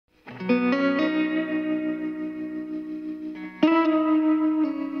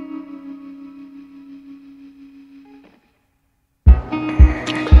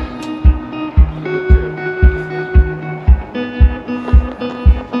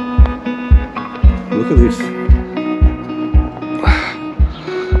at this.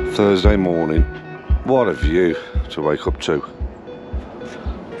 Thursday morning. What a view to wake up to.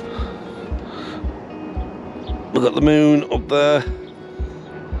 Look at the moon up there.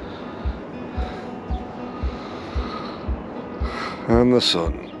 And the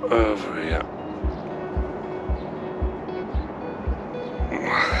sun over here.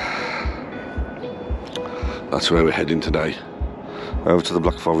 That's where we're heading today. Over to the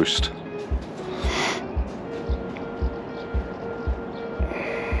Black Forest.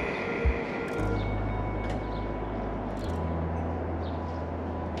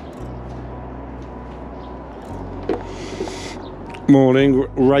 Morning,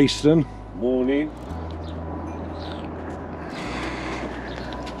 Rayston. Morning.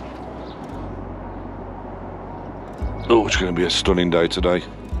 Oh, it's going to be a stunning day today. I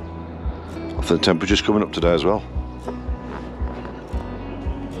think the temperature's coming up today as well.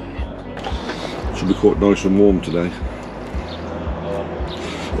 Should be quite nice and warm today.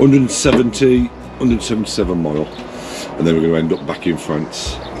 177 mile, and then we're going to end up back in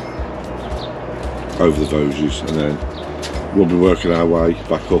France over the Vosges, and then we'll be working our way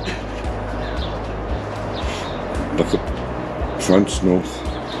back up France north.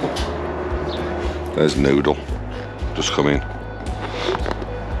 There's Noodle just come in.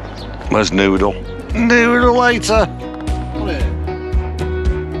 Where's Noodle? Noodle later.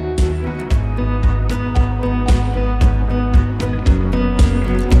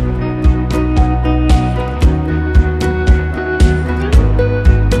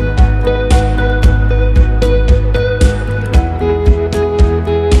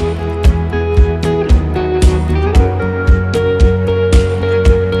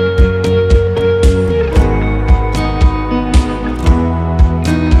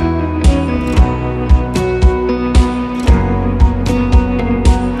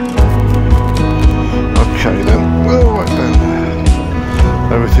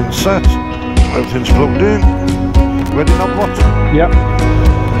 Set, everything's plugged in, ready on bottom. Yep.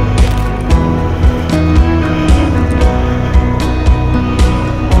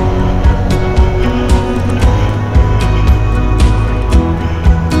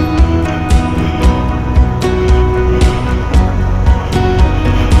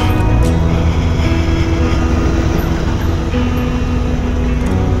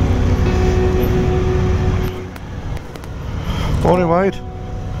 Morning, Wade.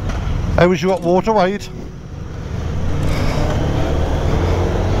 How was your hot water, Wade?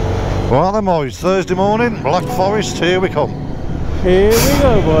 Right then, boys, Thursday morning, Black Forest, here we come. Here we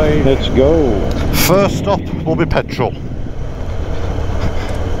go, boys. Let's go. First stop will be petrol.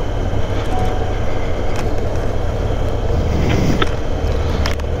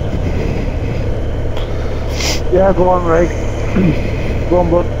 Yeah, go on, Ray. Go on,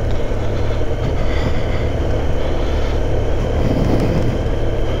 bud.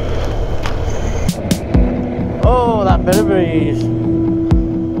 Oh, that bit of breeze.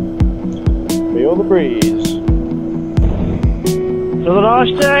 Feel the breeze. Another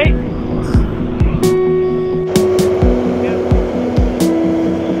nice day.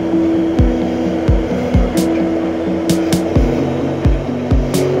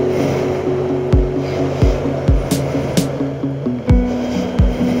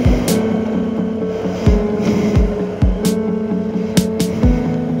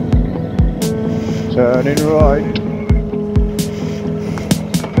 Turning right.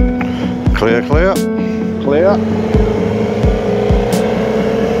 Clear, clear. Clear.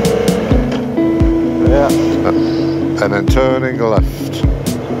 Yeah. And then turning left.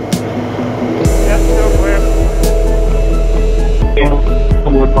 Yeah, still clear.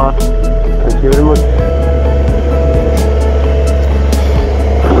 Come on, man. Thank you very much.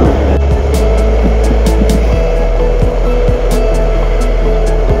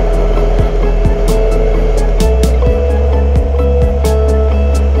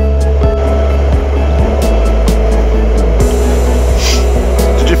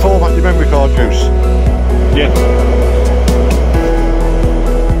 Format your memory card, Goose. Yeah.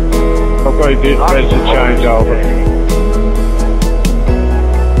 I've got to do the change over.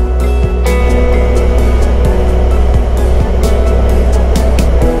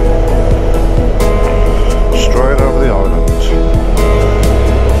 Straight over the island.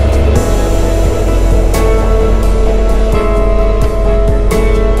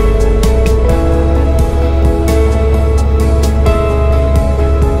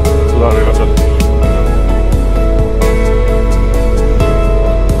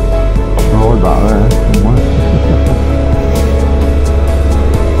 Roll back there, come on.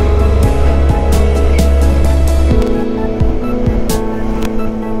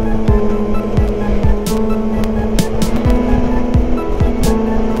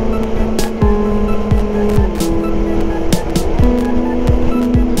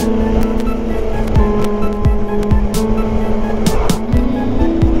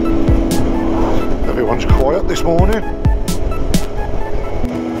 this morning.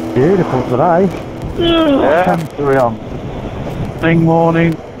 Beautiful today. Yeah. Temperature on. Spring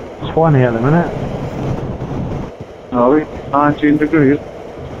morning. 20 at the minute. Oh, 19 degrees.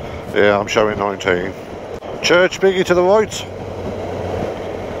 Yeah, I'm showing 19. Church biggie to the right.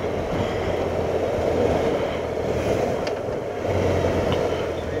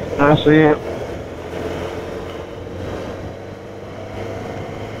 I see it.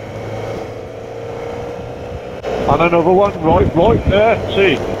 And another one right there,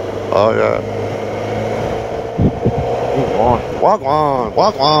 see? Oh yeah. Wagwan,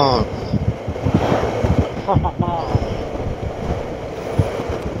 wagwan.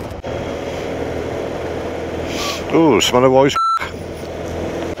 Ooh, smell of voice.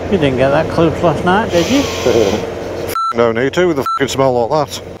 You didn't get that close last night, did you? No need to with the fucking smell like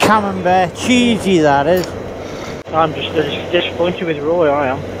that. Camembert, cheesy that is. I'm just disappointed with Roy, I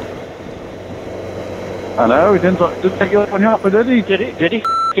am. I know, he didn't take you up on your upper, did he? Did he?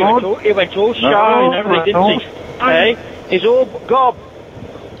 He went all shy and everything, didn't he? Hey, he's all gob.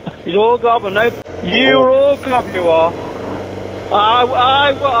 He's all gob, and no, you're all gob, you are.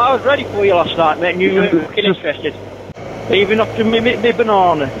 I was ready for you last night, mate, and you weren't fucking interested. Even up to me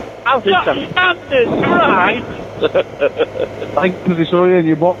banana. How's this standard, right? I think because he saw you in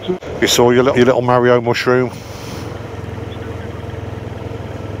your box. You saw your little Mario mushroom.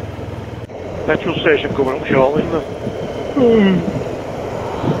 Petrol station coming up shortly, isn't it?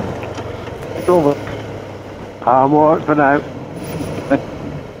 It's over. I'm alright for now.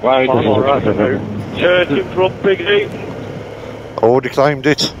 I'm alright for now. Church in front, biggie. Already claimed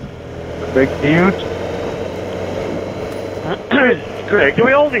it. Big huge. Greg, do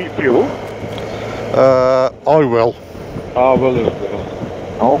we all need fuel? I will. Oh, well,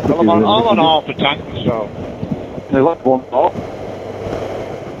 I'm on half a tank, so. They left one off.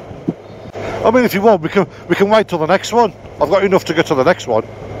 I mean, if you want, we can wait till the next one. I've got enough to get to the next one.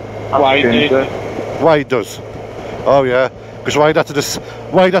 Wade does. Oh yeah, because Wade had to do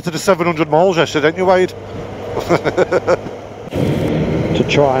 700 miles yesterday, didn't you, Wade? To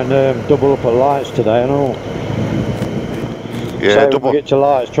try and double up at lights today and all. Yeah, so double. Get to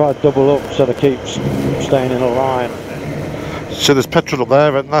lights, try to double up so they keep staying in a line. So there's petrol up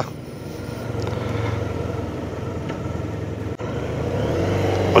there, isn't there?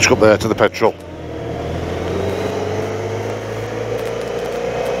 Let's go up there to the petrol.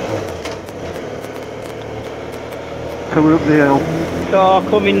 Coming up the hill. Oh,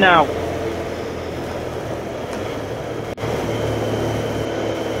 coming now.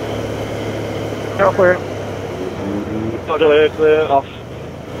 Clear. Clear off.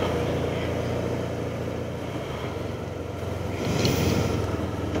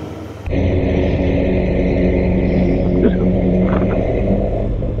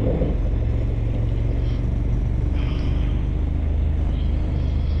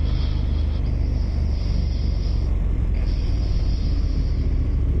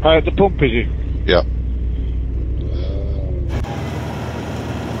 At the pump, is he? Yeah.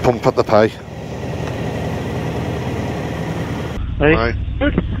 Pump at the pay. Hey? Right.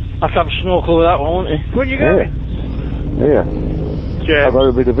 I can have a snorkel with that one, won't you? Where you going? Yeah. Yeah. I've got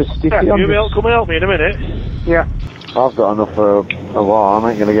a bit of a sticky on You'll this. come and help me in a minute. Yeah. I've got enough for a while. I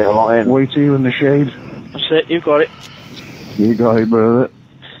ain't going to get a lot in. Wait till you in the shade. That's it, you've got it. You got it, brother.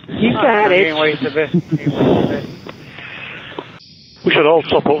 You got it. We should all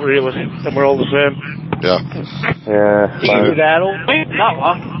top up, really, then we're all the same. Yeah. Yeah. You can do that all week, that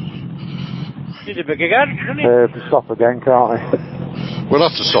one. Need a big again, doesn't he? To stop again, can't we? We'll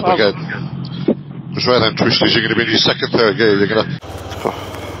have to stop again. Because where them twisties, you're going to be in your second, third gear, you're going to...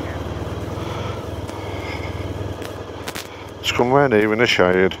 Let's come round here in the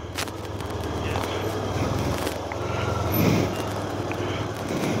shade.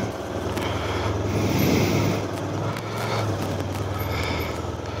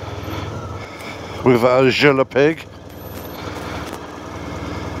 With a Gila pig.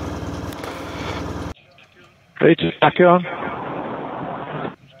 Ready to back on?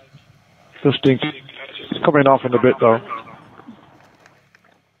 Just think it's coming off in a bit though.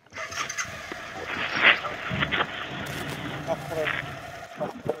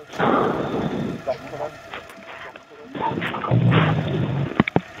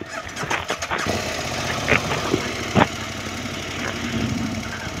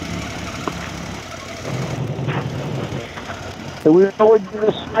 So we always do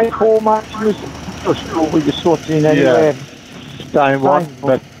the same format as we just sorting anyway. Time one.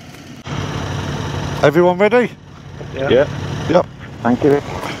 But Everyone ready? yeah. Yep. Thank you.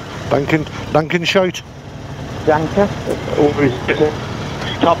 Duncan shout. Danke.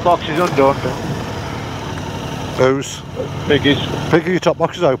 Top box is undone. Whose? Piggy's. Piggy, your top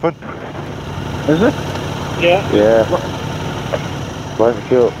box is open. Is it? Yeah. Yeah. Right,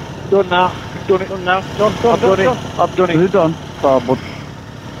 cool. Done now. Done it. Done now. Done. I've done it. I've done it. Is it done? Oh, but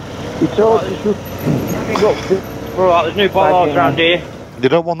it's all Right, there's new bollards around here. You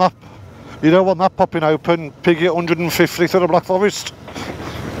don't want that. You don't want that popping open. Piggy at 150 to the Black Forest.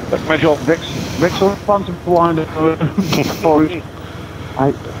 Let's make sure Vic's on phantom blind at the forest.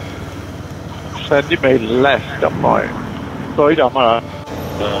 Sending me left on my side, am I?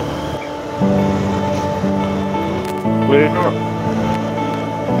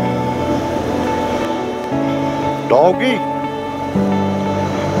 Doggy.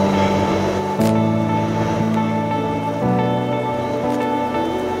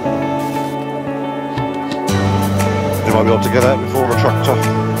 You might be able to get out before the tractor.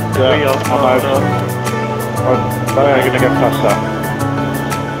 Yeah, I'm out. I'm going to get past that.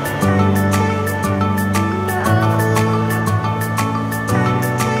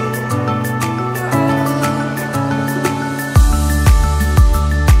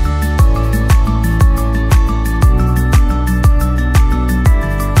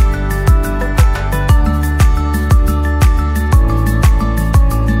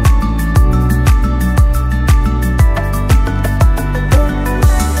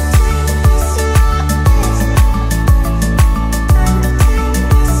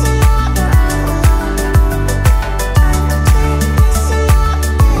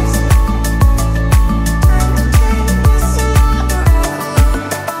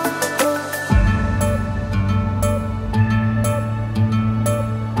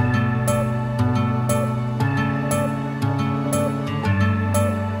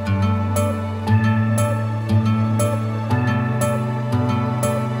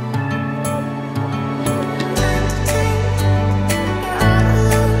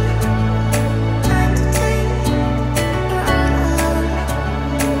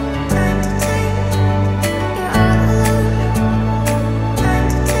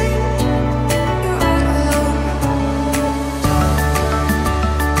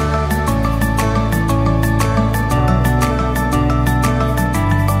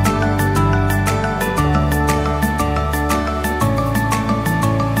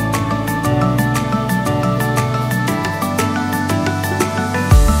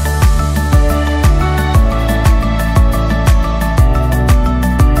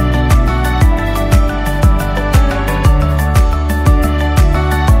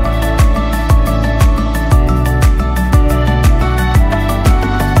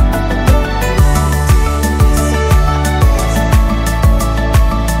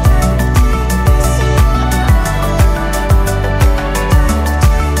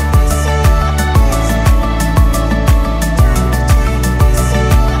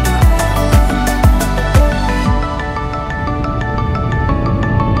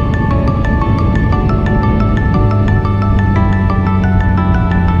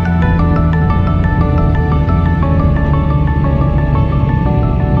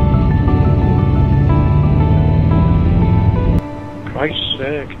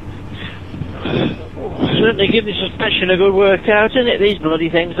 Certainly give the suspension a good workout, isn't it? These bloody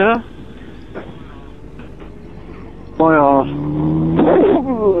things are. My arse.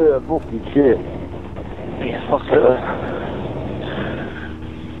 Fucking shit. Yeah, fuck it.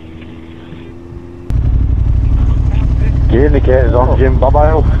 The indicator's on, Jim.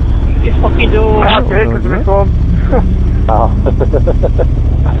 Bye-bye. You fucking do. Okay, because it's on. Ah.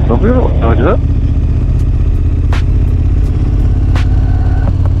 Don't do that.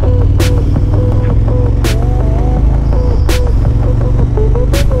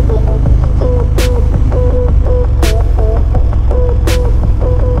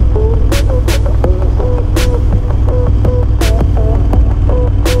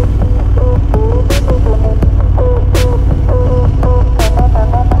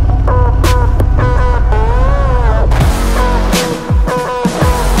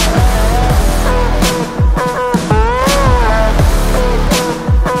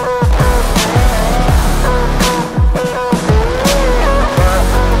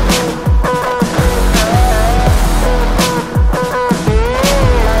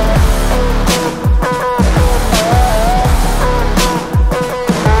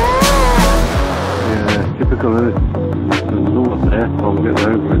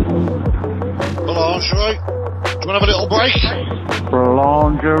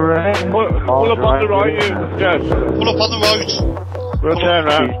 Pull up on the right, you. Yes. Pull up on the right. We'll turn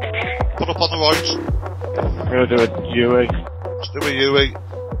round. Pull up on the right. We'll do a Huey. Let's do a Huey.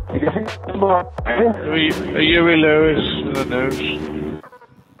 A Huey Lewis in the news.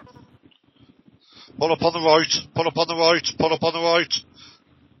 Pull up on the right. Pull up on the right. Pull up on the right.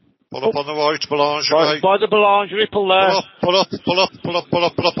 Pull up on the right. Boulangerie. By the boulangerie, pull there. Pull up. Pull up. Pull up. Pull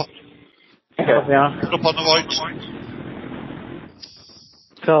up. Pull up. Pull up. Yeah. Pull up on the right.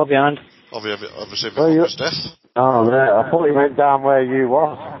 Car behind. Obviously, before his death. Oh, there. I thought you went down where you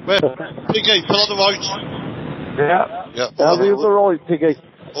were. Where? Piggy, pull on the right. Yeah. Yeah. Down the other right, Piggy.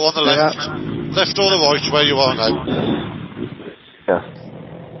 Or on the left. Yeah. Left or the right, where you are now. Yeah.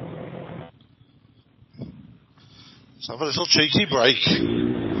 Let's have a little cheeky break.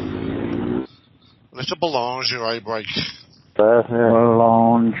 A little boulangerie break. There, yeah.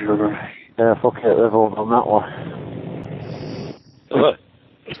 Boulangerie. Yeah, fuck it, they've all done that one. Look.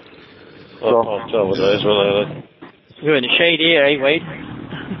 I'll tell what it is, well, you're in the shade here, eh, Wade?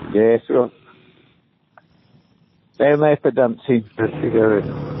 Yes, yeah, down there for dancing.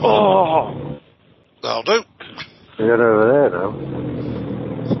 Oh! That'll do. We got over there now.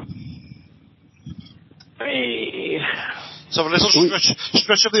 Hey. Let's have a little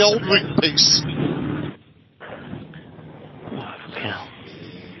stretch of the old ring piece.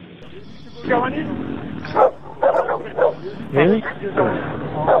 Really?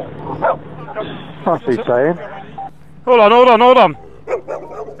 What's he saying? Hold on.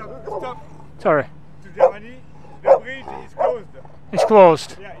 Sorry. To Germany, the bridge is closed. It's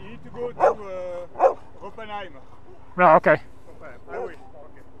closed. Yeah, you need to go to Oppenheim. Right, okay. Okay.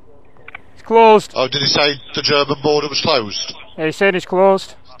 It's closed. Oh, did he say the German border was closed? Yeah, he said it's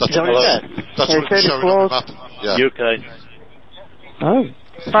closed. That's Is that what what he that's He what said it's it's showing on the map. Yeah. UK. Oh.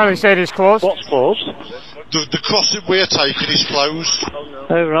 Apparently said it's closed. What's closed? The crossing we're taking is closed.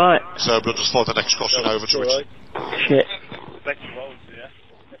 Oh, right. So we'll just find the next crossing over to it. Shit.